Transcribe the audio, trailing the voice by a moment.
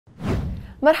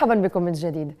مرحبا بكم من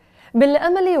جديد.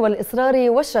 بالأمل والإصرار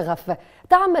والشغف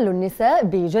تعمل النساء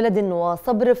بجلد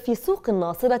وصبر في سوق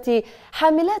الناصرة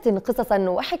حاملات قصصا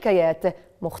وحكايات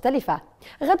مختلفة.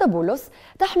 غادة بولس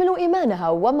تحمل إيمانها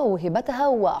وموهبتها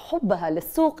وحبها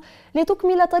للسوق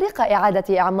لتكمل طريق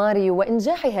إعادة إعمار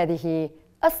وإنجاح هذه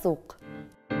السوق.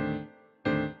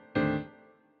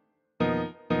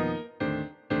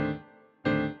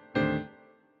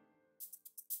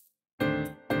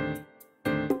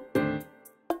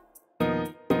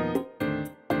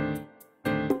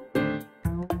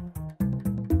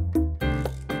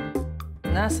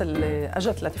 الناس اللي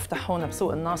اجت لتفتح هون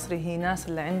بسوق الناصري هي ناس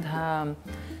اللي عندها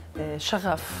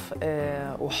شغف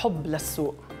وحب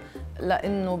للسوق،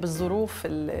 لانه بالظروف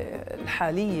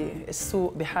الحاليه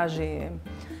السوق بحاجه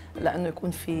لانه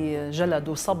يكون في جلد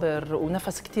وصبر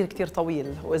ونفس كثير كثير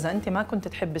طويل، واذا انت ما كنت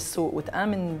تحب السوق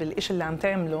وتآمن بالشيء اللي عم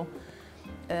تعمله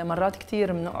مرات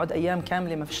كثير بنقعد ايام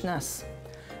كامله ما فيش ناس،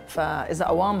 فاذا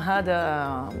قوام هذا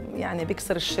يعني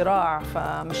بيكسر الشراع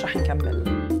فمش رح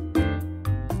نكمل.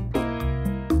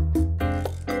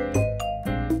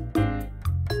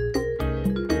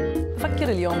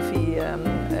 اليوم في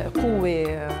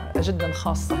قوة جدا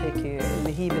خاصة هيك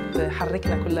اللي هي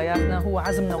بتحركنا كلياتنا، هو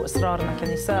عزمنا وإصرارنا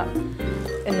كنساء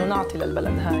إنه نعطي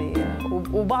للبلد هاي،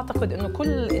 وبعتقد إنه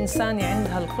كل إنسانة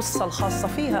عندها القصة الخاصة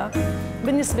فيها.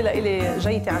 بالنسبة لإلي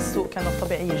جيتي على السوق كانت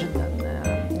طبيعية جدا،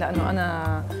 لأنه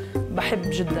أنا بحب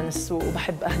جدا السوق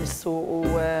وبحب أهل السوق،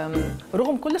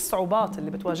 ورغم كل الصعوبات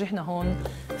اللي بتواجهنا هون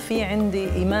في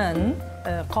عندي إيمان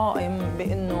قائم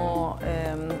بأنه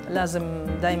لازم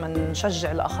دايما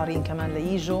نشجع الآخرين كمان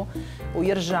ليجوا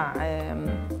ويرجع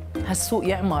هالسوق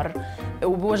يعمر.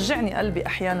 وبوجعني قلبي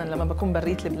أحيانا لما بكون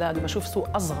بريت البلاد وبشوف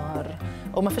سوق أصغر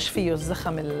وما فيش فيه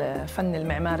الزخم الفني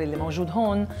المعماري اللي موجود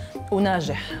هون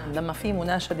وناجح، لما في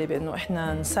مناشدة بأنه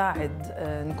إحنا نساعد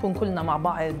نكون كلنا مع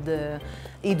بعض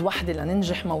إيد واحدة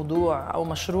لننجح موضوع أو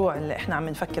مشروع اللي إحنا عم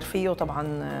نفكر فيه،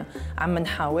 وطبعاً عم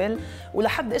نحاول،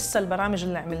 ولحد إسا البرامج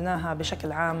اللي عملناها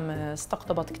بشكل عام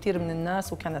استقطبت كثير من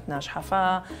الناس وكانت ناجحة،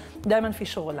 فدائماً في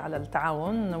شغل على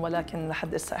التعاون، ولكن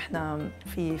لحد إسا إحنا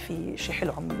في شيء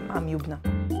حلو عم يبنى.